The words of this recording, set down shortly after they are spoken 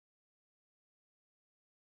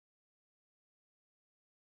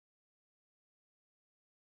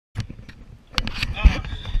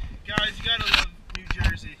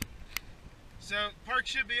park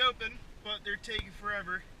should be open, but they're taking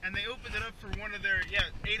forever. And they opened it up for one of their,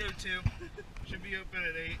 8:02. Should be open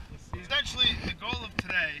at 8. Essentially, the goal of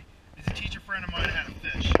today is to teach a friend of mine how to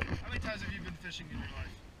fish. How many times have you been fishing in your life?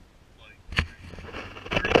 Like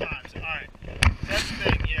 3 times. Alright. That's the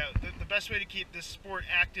thing, the best way to keep this sport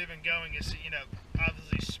active and going is to,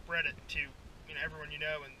 obviously spread it to, everyone you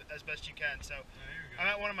know and as best you can. So, I'm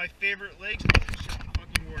at one of my favorite lakes.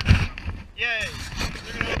 Fucking water. Yay!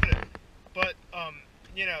 They're gonna open it. But,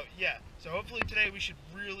 so hopefully today we should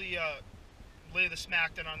really lay the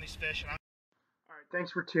smackdown on these fish. Alright,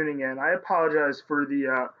 thanks for tuning in. I apologize for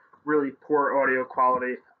the really poor audio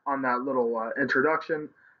quality on that little introduction.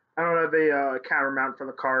 I don't have a camera mount for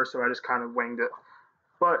the car, so I just kind of winged it.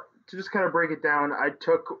 But to just kind of break it down, I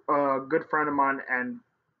took a good friend of mine and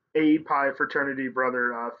Pi fraternity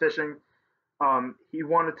brother fishing. He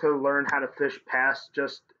wanted to learn how to fish past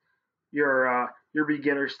just your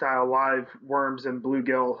beginner style live worms and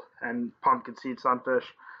bluegill and pumpkin seed sunfish.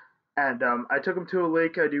 And I took him to a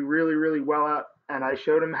lake I do really, really well at, and I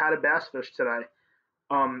showed him how to bass fish today.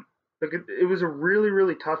 It was a really,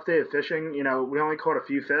 really tough day of fishing. We only caught a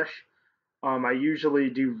few fish. I usually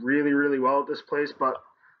do really, really well at this place, but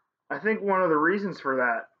I think one of the reasons for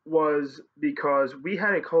that was because we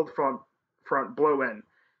had a cold front blow in.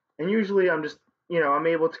 And usually I'm just, I'm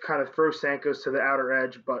able to kind of throw Sankos to the outer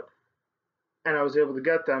edge, and I was able to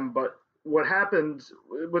get them. But what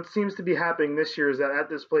seems to be happening this year is that at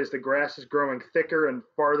this place, the grass is growing thicker and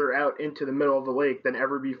farther out into the middle of the lake than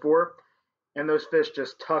ever before. And those fish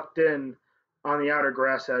just tucked in on the outer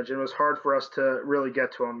grass edge. And it was hard for us to really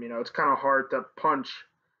get to them. It's kind of hard to punch,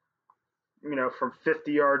 from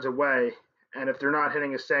 50 yards away. And if they're not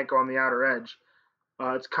hitting a Senko on the outer edge,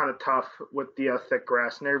 it's kind of tough with the thick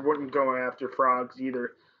grass. And they wouldn't go after frogs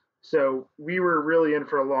either. So we were really in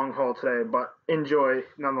for a long haul today, but enjoy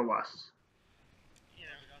nonetheless. You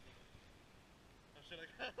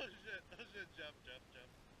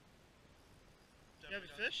have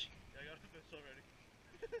a fish? Yeah, I got a fish already.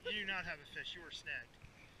 You do not have a fish. You were snagged.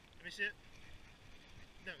 Let me see it.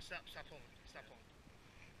 No, stop pulling. Stop pulling.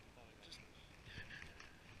 Just,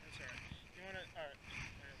 that's alright. You wanna, alright.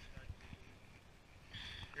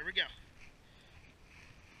 Here we go.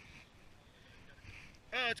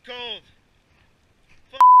 Oh, it's cold.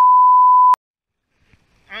 Fuck.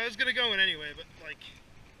 I was gonna go in anyway, but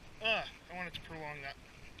I wanted to prolong that.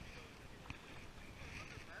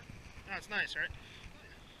 Oh, it's nice, right?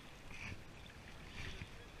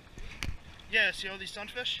 Yeah, see all these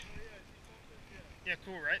sunfish? Yeah,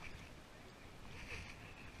 cool, right?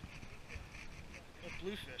 Oh,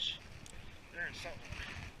 bluefish. They're in salt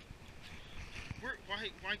water.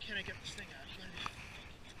 Why can't I get this thing out? You gotta be fucking...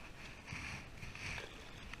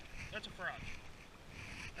 That's a frog.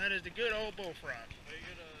 That is the good old bullfrog. Are you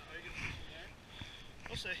gonna fish in there?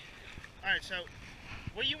 We'll see. Alright, so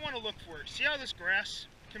what you want to look for, see how this grass,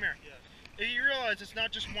 come here. Yes. If you realize it's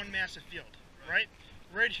not just one massive field, right?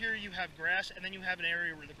 Right here you have grass, and then you have an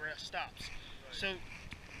area where the grass stops. Right. So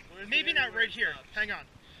maybe not right here. Hang on.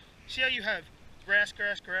 See how you have grass,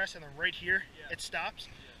 and then right here it stops?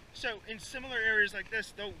 Yeah. So in similar areas like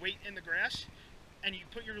this, they'll wait in the grass, and you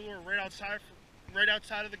put your lure right outside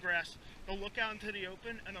of the grass. They'll look out into the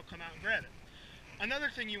open, and they'll come out and grab it. Another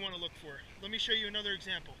thing you want to look for. Let me show you another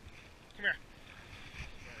example. Come here.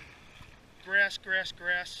 Grass.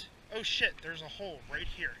 Oh shit! There's a hole right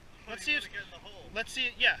here. Let's see if let's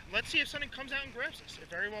see if something comes out and grabs us. It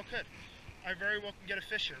very well could. I very well can get a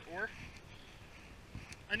fish here. Or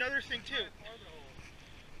another thing too.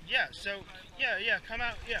 Yeah. So come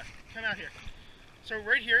out here. So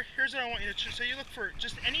right here, here's what I want you to. So you look for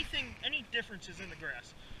just any differences in the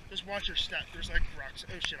grass. Just watch your step. There's like rocks.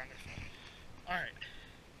 Oh shit! I'm gonna fall. All right.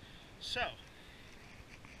 So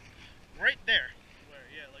right there. Where?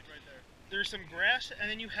 Yeah, like right there. There's some grass, and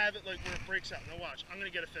then you have it like where it breaks out. Now watch, I'm gonna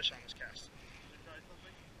get a fish on this cast. Try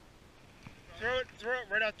something? Throw it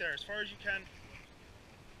right out there as far as you can.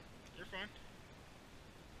 You're fine.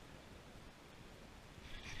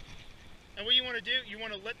 And what you want to do, you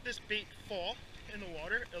want to let this bait fall in the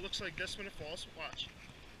water. It looks like this when it falls.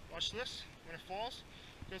 Watch this. When it falls,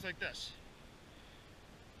 it goes like this.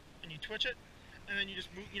 And you twitch it, and then you just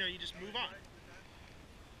move on.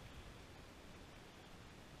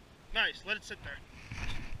 Nice, let it sit there.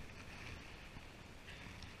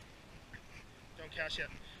 Don't cast yet.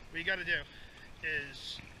 What you gotta do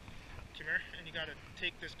is, come here, and you gotta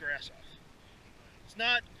take this grass off. It's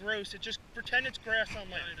not gross, it just pretend it's grass on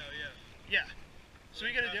land. Yeah, I know, yeah. Yeah. So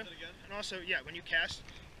what you gotta do, and also, when you cast,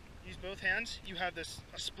 use both hands, you have a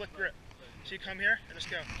split grip. Right. So you come here, and just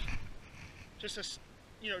go. Just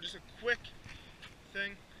a quick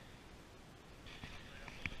thing.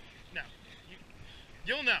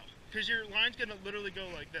 You'll know, because your line's gonna literally go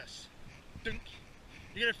like this. Dunk.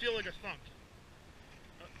 You're gonna feel like a thunk.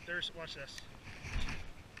 Oh, watch this.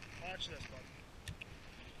 Watch this, bud.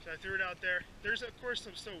 So I threw it out there. There's of course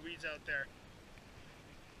some still weeds out there.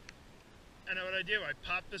 And what I do, I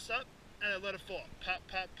pop this up and I let it fall. Pop,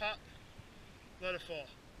 pop, pop. Let it fall.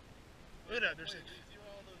 Look at that. There's Wait, do you see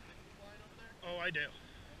all those things flying over there? Oh, I do. I'm gonna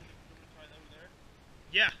try that over there.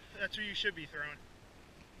 Yeah, that's where you should be throwing.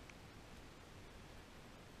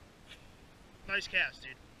 Nice cast,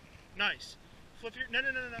 dude. Nice. Flip your... No.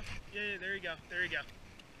 Yeah, there you go. There you go.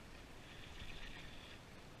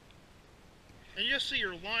 And you'll see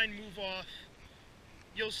your line move off.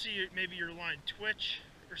 You'll see maybe your line twitch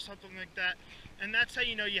or something like that. And that's how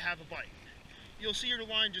you know you have a bite. You'll see your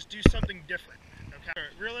line just do something different. Okay. All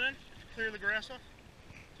right, reel it in. Clear the grass off.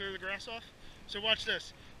 Clear the grass off. So watch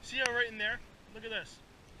this. See how right in there? Look at this.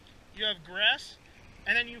 You have grass,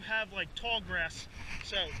 and then you have like tall grass.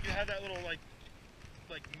 So you have that little like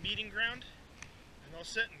meeting ground, and they'll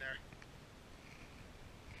sit in there.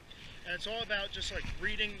 And it's all about just like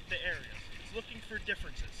reading the areas. It's looking for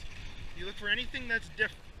differences. You look for anything that's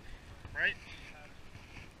different, right?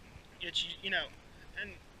 It's, you know,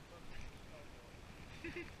 and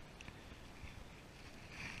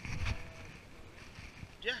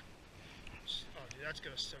yeah. Oh, dude, that's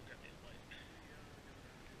gonna so get me a bite.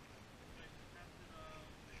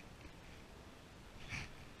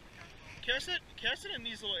 Cast it in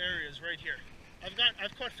these little areas right here. I've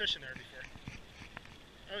caught fish in there before.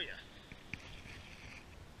 Oh yeah.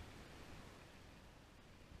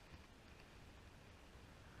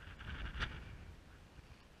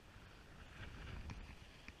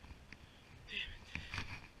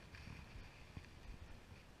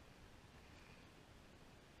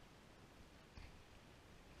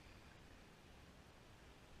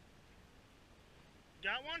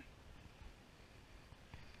 Got one?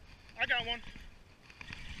 I got one.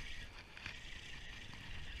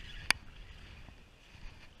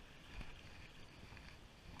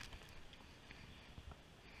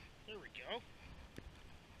 There we go.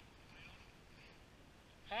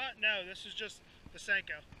 Huh? No, this is just the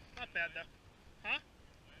Senko. Not bad though. Huh?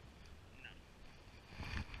 No.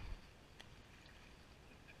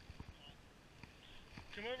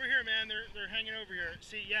 Come over here, man. They're hanging over here.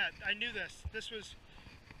 See, yeah, I knew this.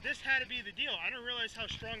 This had to be the deal. I didn't realize how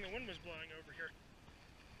strong the wind was blowing over here.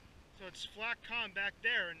 So it's flat calm back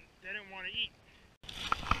there, and they didn't want to eat.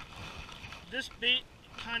 This bait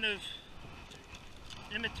kind of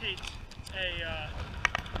imitates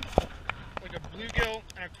like a bluegill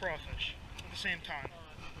and a crawfish at the same time.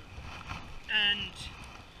 And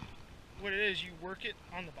what it is, you work it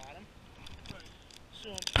on the bottom. So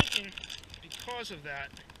I'm thinking, because of that,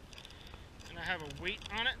 and I have a weight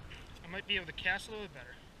on it, I might be able to cast a little bit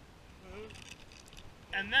better.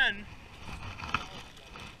 And then,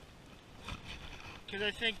 because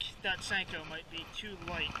I think that Senko might be too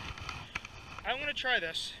light, I want to try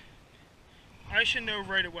this. I should know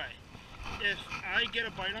right away. If I get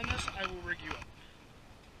a bite on this, I will rig you up.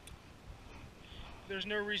 There's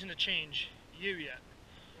no reason to change you yet,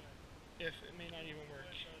 if it may not even work.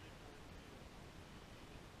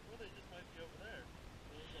 Well, they just might be over there.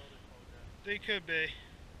 They could be.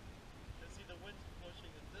 And see, the wind's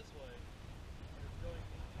pushing it this way. It's going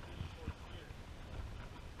towards here.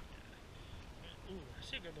 Ooh, I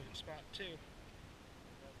see a good looking spot too. You know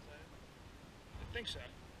what I'm saying? I think so.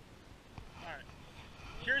 Alright.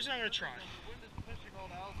 Here's what I'm going to try. The wind is pushing all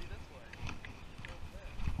the algae this way.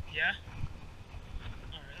 Yeah?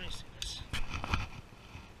 Alright, let me see this.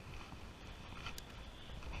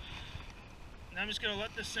 Now I'm just going to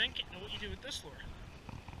let this sink and what you do with this lure.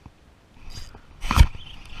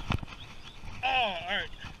 Oh, alright.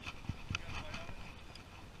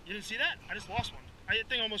 You didn't see that? I just lost one. That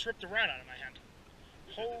thing almost ripped the rat out of my hand.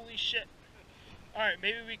 Holy shit. Alright,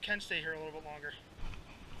 maybe we can stay here a little bit longer.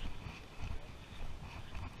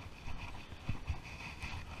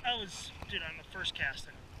 Dude, on the first cast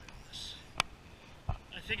I didn't this.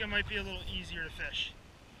 I think it might be a little easier to fish.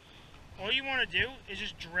 All you want to do is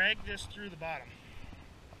just drag this through the bottom.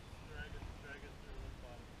 Drag it through the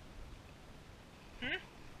bottom. Hmm?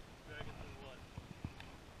 Drag it through what?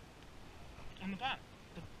 On the bottom.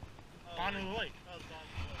 The bottom of the lake. Oh, the bottom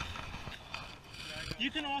of the lake.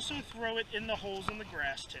 You can also throw it in the holes in the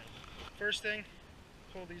grass too. First thing,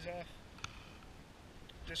 pull these off.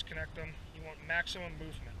 Disconnect them. You want maximum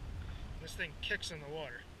movement. This thing kicks in the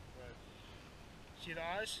water. Right. See the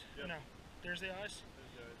eyes? Yep. No. There's the eyes.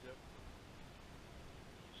 There's guys, yep.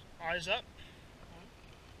 Eyes up.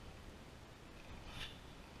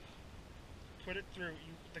 Put it through.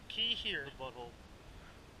 The key here. The butthole.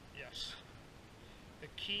 Yes. The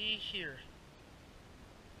key here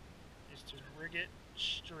is to rig it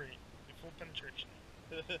straight at full penetration.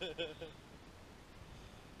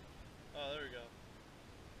 Oh, there we go.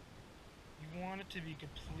 You want it to be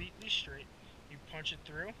completely straight. You punch it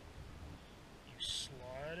through. You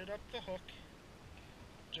slide it up the hook,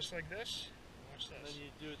 just like this. Watch this. And then you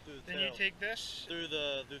do it through the Then tail. you take this through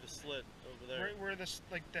the slit over there. right where this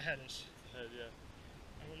the head is. Head, yeah.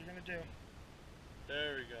 And what you're gonna do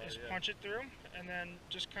There we go. is Yeah. punch it through, and then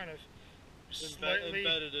just kind of slightly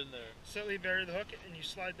embedded in there. slightly bury the hook, and you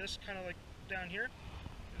slide this kind of like down here.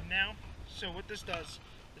 And now, so what this does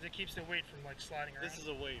is it keeps the weight from like sliding around. This is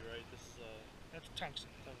a weight, right? This is That's tungsten.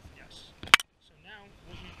 tungsten. Yes. So now,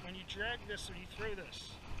 when you drag this, when you throw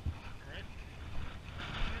this, all right?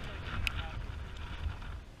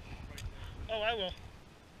 Oh, I will.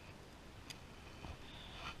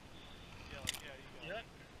 Yeah, you got Yep.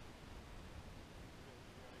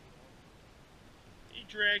 You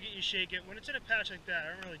drag it, you shake it. When it's in a patch like that,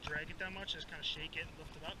 I don't really drag it that much. I just kind of shake it and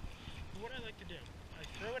lift it up. But what I like to do, I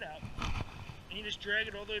throw it out, and you just drag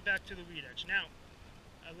it all the way back to the weed edge. Now,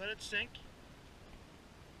 I let it sink.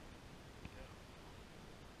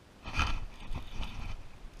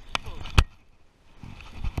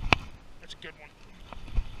 That's a good one.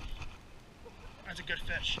 That's a good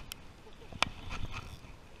fish.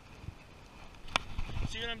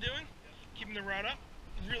 See what I'm doing? Keeping the rod up,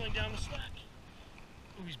 reeling down the slack.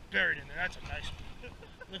 Ooh, he's buried in there. That's a nice one.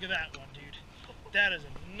 Look at that one, dude. That is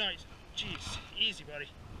a nice. Jeez, easy, buddy.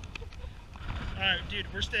 All right,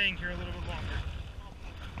 dude, we're staying here a little bit longer.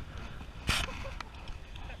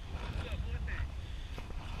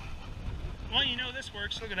 Well, you know this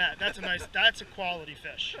works. Look at that. That's a nice. That's a quality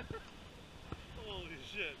fish. Holy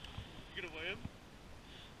shit! You gonna weigh him?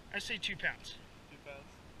 I say 2 pounds. 2 pounds.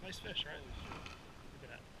 Nice fish, right? Holy shit! Look at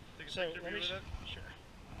that. Take a So picture let me. with it. Sure.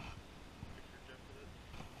 Picture Jeff with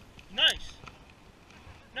it. Nice.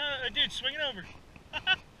 No, dude, swing it over.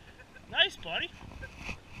 Nice, buddy.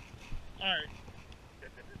 All right.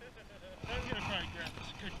 I was gonna probably grab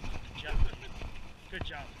this. Good job. Good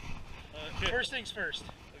job. First things first.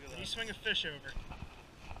 Look at When that. you swing a fish over,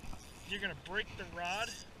 you're gonna break the rod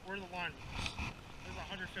or the line loose. There's a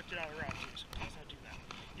 $150 rod too, so please don't do that.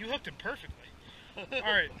 You hooked him perfectly.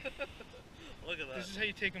 All right. Look at that. This is how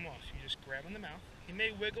you take him off. You just grab him in the mouth. He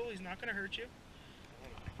may wiggle. He's not gonna hurt you.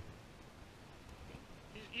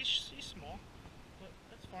 He's small, but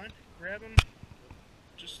that's fine. Grab him,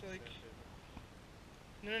 just like.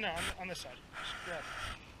 No, on this side. Just grab him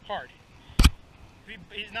hard.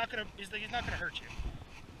 He's not gonna hurt you.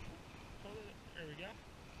 There we go.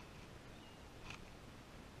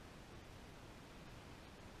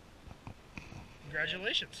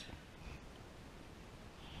 Congratulations.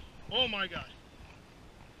 Oh my God.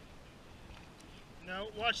 Now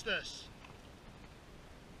watch this.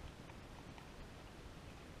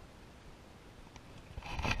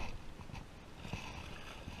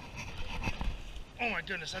 Oh my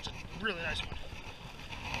goodness, that's a really nice one.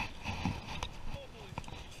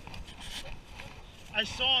 I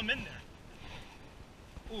saw him in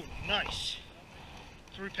there. Ooh, nice.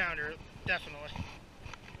 3-pounder, definitely.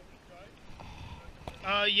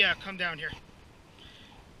 Yeah, come down here.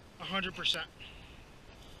 100%.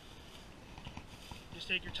 Just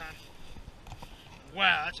take your time.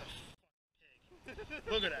 Wow, that's a pig.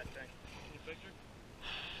 Look at that thing. Any picture?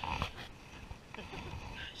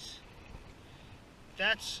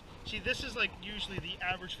 Nice. See, this is like usually the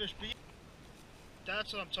average fish, but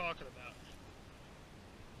that's what I'm talking about.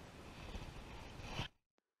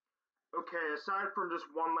 Okay, aside from just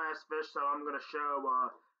one last fish that I'm going to show,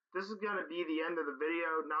 this is going to be the end of the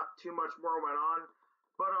video. Not too much more went on,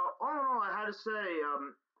 but all in all, I had to say,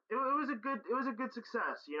 it was a good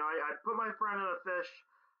success. You know, I put my friend on a fish.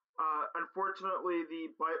 Unfortunately, the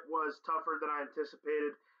bite was tougher than I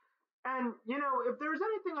anticipated. And, you know, if there's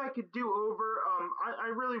anything I could do over, I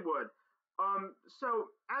really would. So,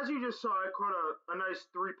 as you just saw, I caught a nice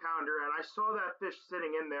 3-pounder, and I saw that fish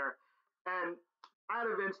sitting in there, and out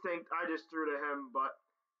of instinct, I just threw to him, but,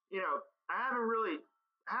 you know, I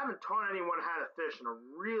haven't taught anyone how to fish in a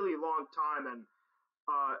really long time, and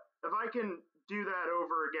if I can do that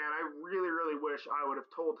over again, I really, really wish I would have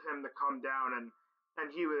told him to come down, and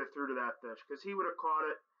he would have threw to that fish, because he would have caught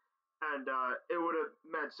it, and it would have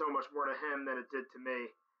meant so much more to him than it did to me.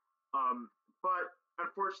 But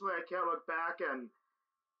unfortunately, I can't look back, and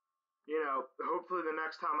you know, hopefully the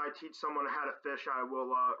next time I teach someone how to fish, I will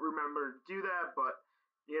remember to do that. But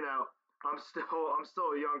you know, I'm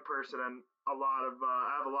still a young person, and I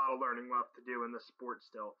have a lot of learning left to do in this sport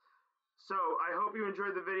still. So I hope you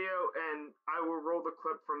enjoyed the video, and I will roll the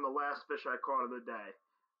clip from the last fish I caught of the day.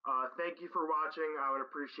 Thank you for watching. I would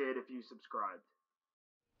appreciate if you subscribed.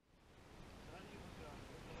 How do you look it up?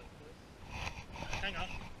 Look like this. Hang on.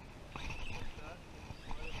 Like that.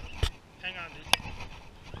 Slide it up. Hang on, dude.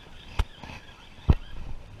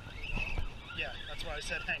 Yeah, that's why I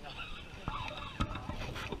said hang on.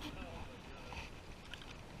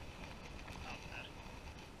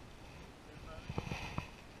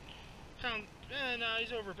 Pound, no,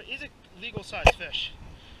 he's over, but he's a legal sized fish.